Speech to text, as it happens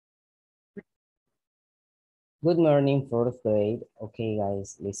Good morning, fourth grade. Okay,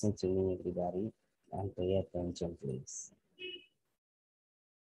 guys, listen to me, everybody, and pay attention, please.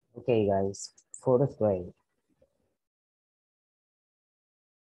 Okay, guys, fourth grade.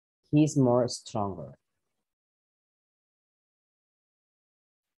 He's more stronger.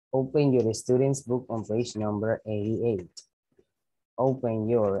 Open your student's book on page number 88. Open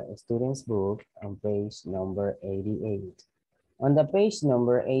your student's book on page number 88. On the page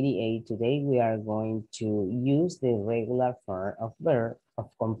number 88, today we are going to use the regular form of verb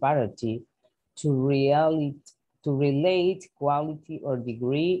of comparative to relate quality or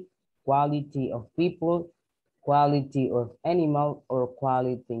degree, quality of people, quality of animal, or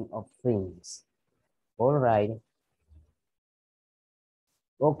quality of things. All right.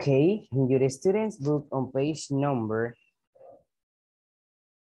 Okay, in your student's book on page number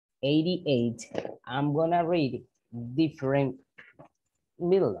 88, I'm gonna read different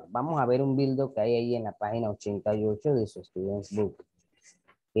build. Vamos a ver un build que hay ahí en la página 88 de su student's book.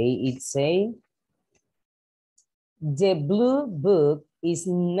 Okay, it say, the blue book is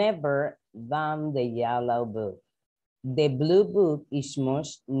never than the yellow book. The blue book is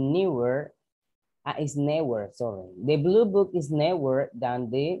much newer, sorry. The blue book is newer than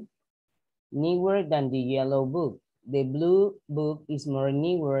the yellow book. The blue book is more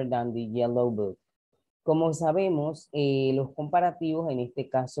newer than the yellow book. Como sabemos, los comparativos en este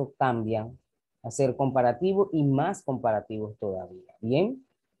caso cambian a ser comparativos y más comparativos todavía. Bien,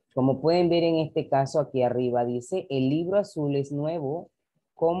 como pueden ver en este caso aquí arriba dice el libro azul es nuevo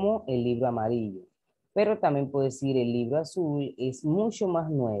como el libro amarillo. Pero también puedo decir el libro azul es mucho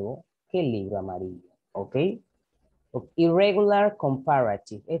más nuevo que el libro amarillo. ¿Ok? Irregular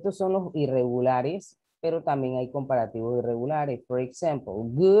comparative. Estos son los irregulares, pero también hay comparativos irregulares. For example,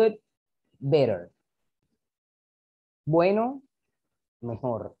 good, better. Bueno,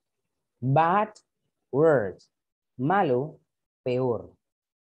 mejor. Bad, worse. Malo, peor.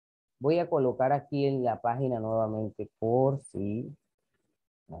 Voy a colocar aquí en la página nuevamente por si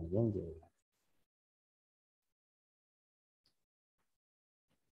alguien llega.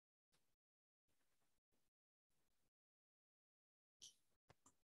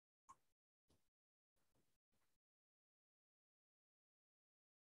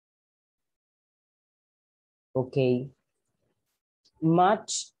 Ok.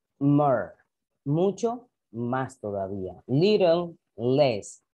 Much more. Mucho más todavía. Little,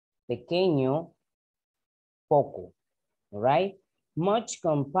 less. Pequeño, poco. Right? Much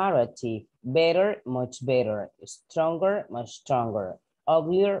comparative. Better, much better. Stronger, much stronger.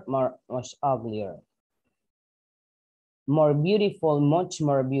 Uglier, much uglier. More beautiful, much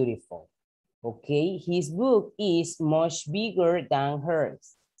more beautiful. Okay, his book is much bigger than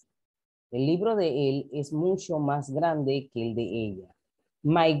hers. El libro de él es mucho más grande que el de ella.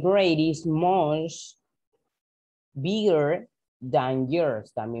 My grade is much bigger than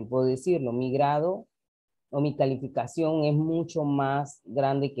yours. También puedo decirlo, mi grado o mi calificación es mucho más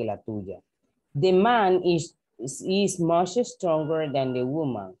grande que la tuya. The man is much stronger than the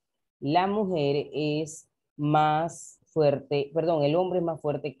woman. La mujer es más fuerte, perdón, el hombre es más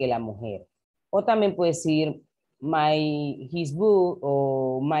fuerte que la mujer. O también puede decir, his book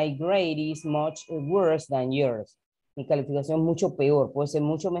o my grade is much worse than yours. Mi calificación es mucho peor. Puede ser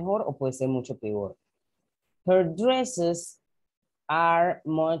mucho mejor o puede ser mucho peor. Her dresses are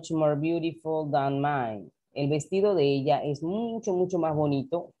much more beautiful than mine. El vestido de ella es mucho, mucho más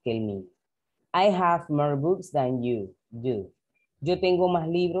bonito que el mío. I have more books than you do. Yo tengo más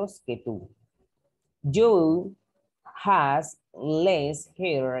libros que tú. Joe has less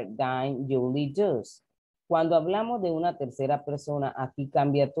hair than Julie does. Cuando hablamos de una tercera persona, aquí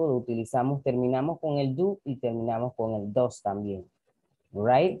cambia todo. Terminamos con el do y terminamos con el does también.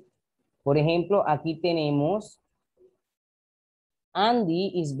 Right? Por ejemplo, aquí tenemos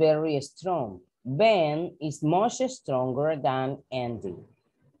Andy is very strong. Ben is much stronger than Andy.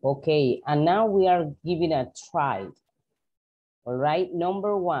 Okay, and now we are giving a try. All right,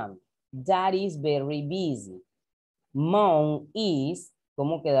 number one, Dad is very busy. Mom is,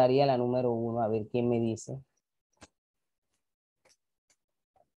 ¿cómo quedaría la número uno? A ver, ¿quién me dice?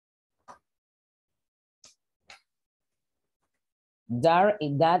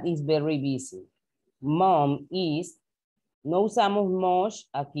 Dad is very busy. Mom is, no usamos much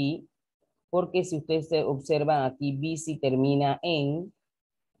aquí, porque si ustedes se observan aquí, busy termina en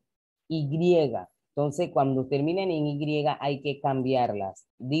Y. Entonces, cuando terminan en Y, hay que cambiarlas.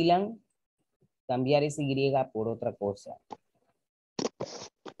 Dylan, cambiar esa Y por otra cosa.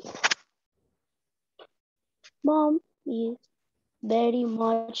 Mom is very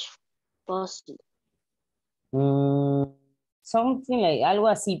much fussy. Something like, algo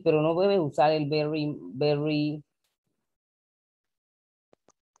así, pero no debes usar el very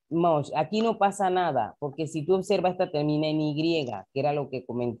much. Aquí no pasa nada, porque si tú observas, esta termina en Y, que era lo que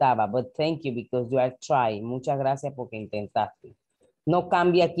comentaba. But thank you because you are trying. Muchas gracias porque intentaste. No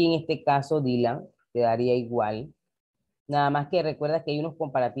cambia aquí en este caso, Dylan, quedaría igual. Nada más que recuerda que hay unos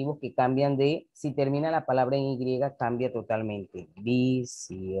comparativos que cambian de, si termina la palabra en Y, cambia totalmente.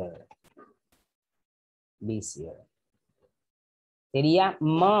 Busier. Busier. Sería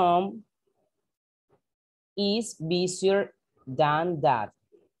mom is busier than that.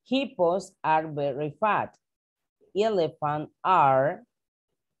 Hippos are very fat. Elephants are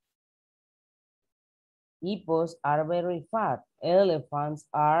Hippos are very fat. Elephants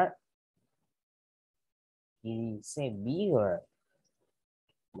are, y dice bigger.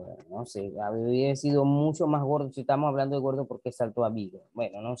 Bueno, no sé, habría sido mucho más gordo. Si estamos hablando de gordo, ¿por qué saltó a bigger?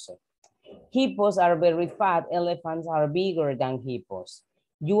 Bueno, no sé. Hippos are very fat. Elephants are bigger than hippos.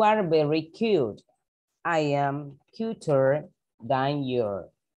 You are very cute. I am cuter than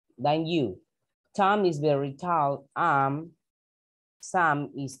you. Tom is very tall. Sam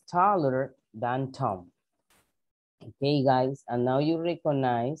is taller than Tom. Okay, guys, and now you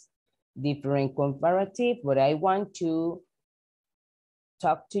recognize different comparative, but I want to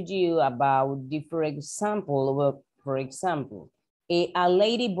talk to you about different example. For example, a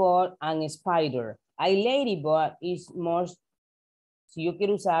ladybug and a spider. A ladybug is more, si yo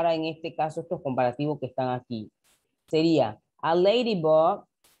quiero usar en este caso estos comparativos que están aquí, sería a ladybug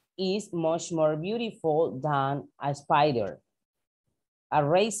is much more beautiful than a spider. A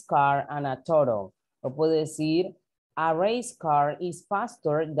race car and a turtle. O puedo decir, a race car is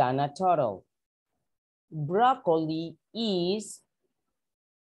faster than a turtle. Broccoli is,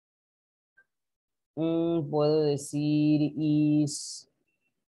 puedo decir, is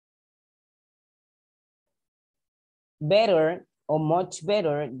better o much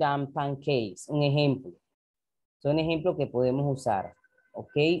better than pancakes. Un ejemplo. Son ejemplos que podemos usar.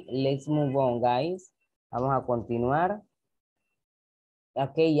 Ok, let's move on, guys. Vamos a continuar.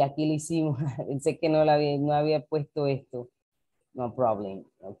 Ok, y aquí lo hicimos. Sé que no había puesto esto. No problem.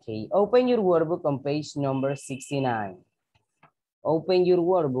 Okay. Open your workbook on page number 69. Open your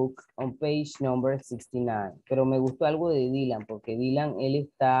workbook on page number 69. Pero me gustó algo de Dylan, porque Dylan, él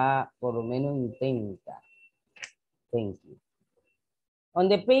está por lo menos intenta. Thank you. On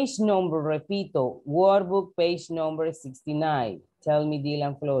the page number, repito, workbook page number 69. Tell me,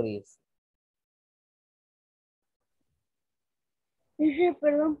 Dylan Flores. Dice,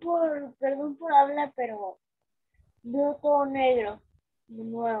 perdón por hablar, pero veo todo negro, de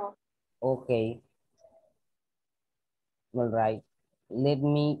nuevo. Okay. All right. Let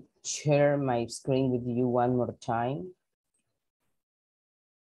me share my screen with you one more time.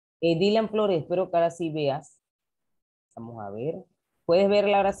 Dylan Flores, espero que ahora sí veas. Vamos a ver. ¿Puedes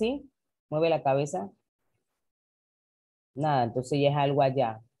verla ahora sí? Mueve la cabeza. Nada, entonces ya es algo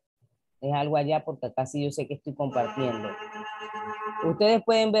allá. Es algo allá porque acá sí yo sé que estoy compartiendo. Ustedes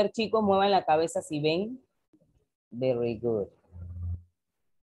pueden ver, chicos, muevan la cabeza si ven. Very good.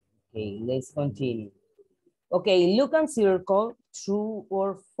 Okay, let's continue. Okay, look and circle true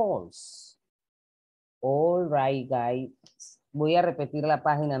or false. All right, guys. Voy a repetir la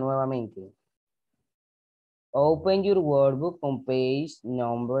página nuevamente. Open your workbook on page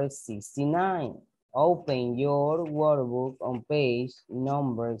number 69. Open your workbook on page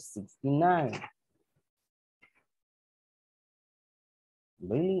number 69.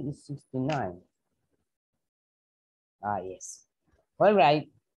 Really, it's 69. Ah, yes. All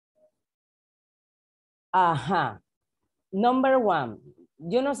right. Ajá. Number one.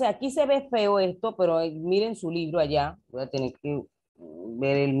 Yo no sé, aquí se ve feo esto, pero miren su libro allá. Voy a tener que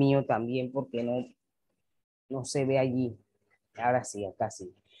ver el mío también porque no se ve allí. Ahora sí, acá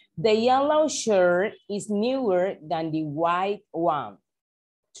sí. The yellow shirt is newer than the white one.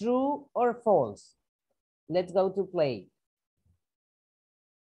 True or false? Let's go to play.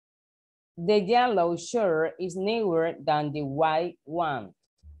 The yellow shirt is newer than the white one.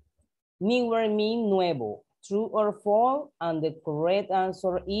 Newer means nuevo. True or false? And the correct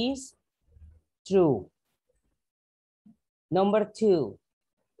answer is true. Number two.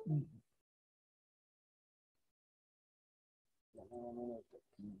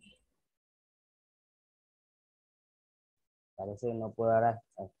 Parece que no puedo ahora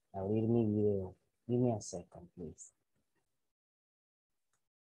abrir mi video. Give me a second, please.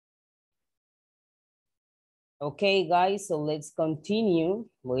 Okay, guys, so let's continue.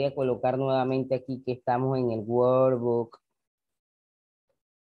 Voy a colocar nuevamente aquí que estamos en el workbook.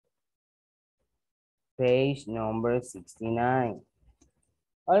 Page number 69.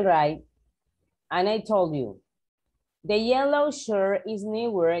 All right. And I told you, The yellow shirt is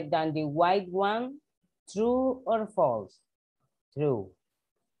newer than the white one. True or false? True.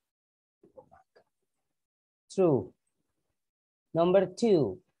 True. Number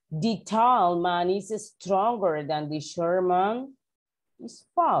 2, the tall man is stronger than the short man. Is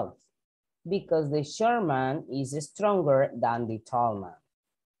false, because the short man is stronger than the tall man.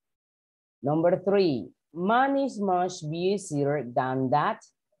 Number 3, man is much busier than that.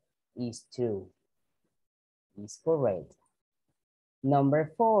 Is true. Is correct.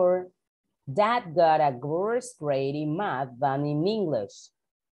 Number 4, Dad got a worse grade in math than in English.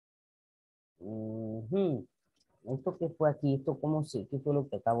 Esto que fue aquí, esto como sé, que fue lo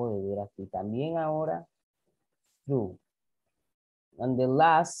que acabo de ver aquí. También ahora, true. And the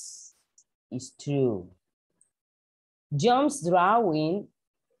last is true. John's drawing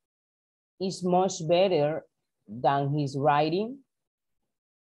is much better than his writing.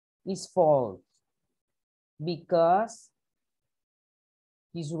 Is false, because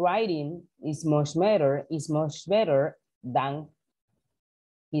his writing is much better than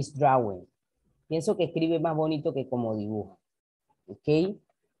his drawing. Pienso que escribe más bonito que como dibuja. Okay,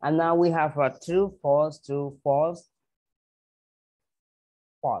 and now we have a true, false, true, false,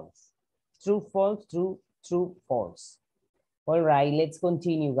 false, true, false, true, true, false. All right, let's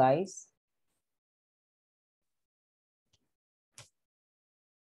continue, guys.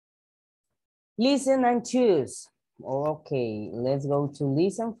 Listen and choose. Okay, let's go to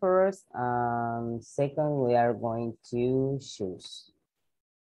listen first. Second, we are going to choose.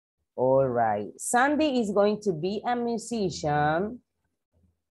 All right, Sandy is going to be a musician.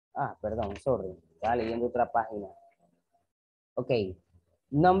 Perdón, sorry. Estaba leyendo otra página. Okay,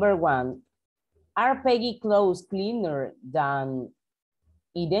 number 1. Are Peggy clothes cleaner than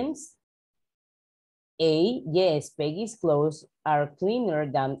Eden's? A, yes, Peggy's clothes are cleaner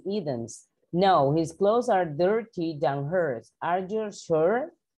than Eden's. No, his clothes are dirty than hers. Are you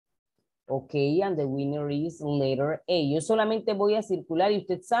sure? Okay, and the winner is letter A. Yo solamente voy a circular y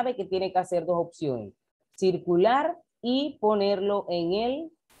usted sabe que tiene que hacer 2 opciones. Circular y ponerlo en el...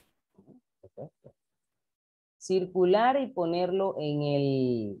 Circular y ponerlo en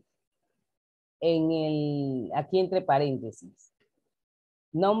el... Aquí entre paréntesis.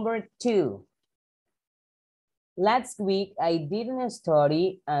 Number 2. Last week, I didn't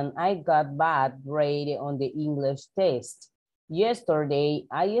study and I got bad grade on the English test. Yesterday,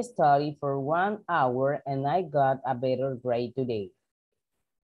 I studied for 1 hour and I got a better grade today.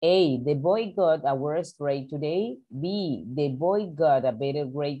 A, the boy got a worse grade today. B, the boy got a better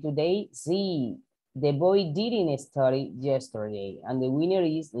grade today. C, the boy didn't study yesterday. And the winner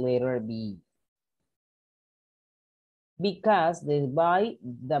is letter B. Because the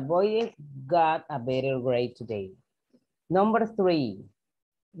boy got a better grade today. Number 3,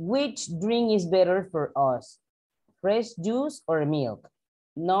 which drink is better for us? Fresh juice or milk?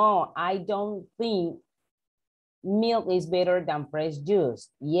 No, I don't think milk is better than fresh juice.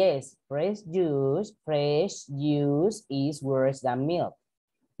 Yes, fresh juice is worse than milk.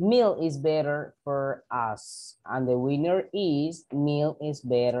 Milk is better for us. And the winner is milk is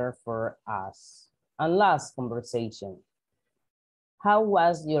better for us. And last conversation. How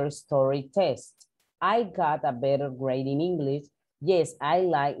was your story test? I got a better grade in English. Yes, I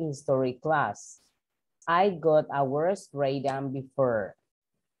like history class. I got a worse grade than before.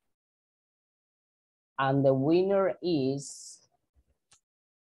 And the winner is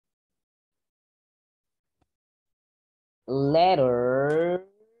letter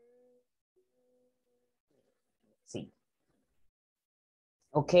C.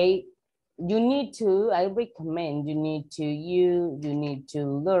 Okay, I recommend you need to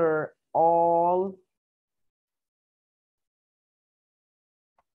learn all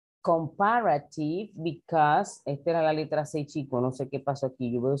comparative, because esta era la letra C, chico, no sé qué pasó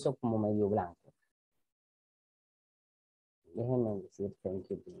aquí, yo veo eso como medio blanco. Déjenme decir thank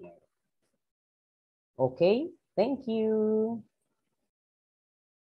you primero. Ok, thank you.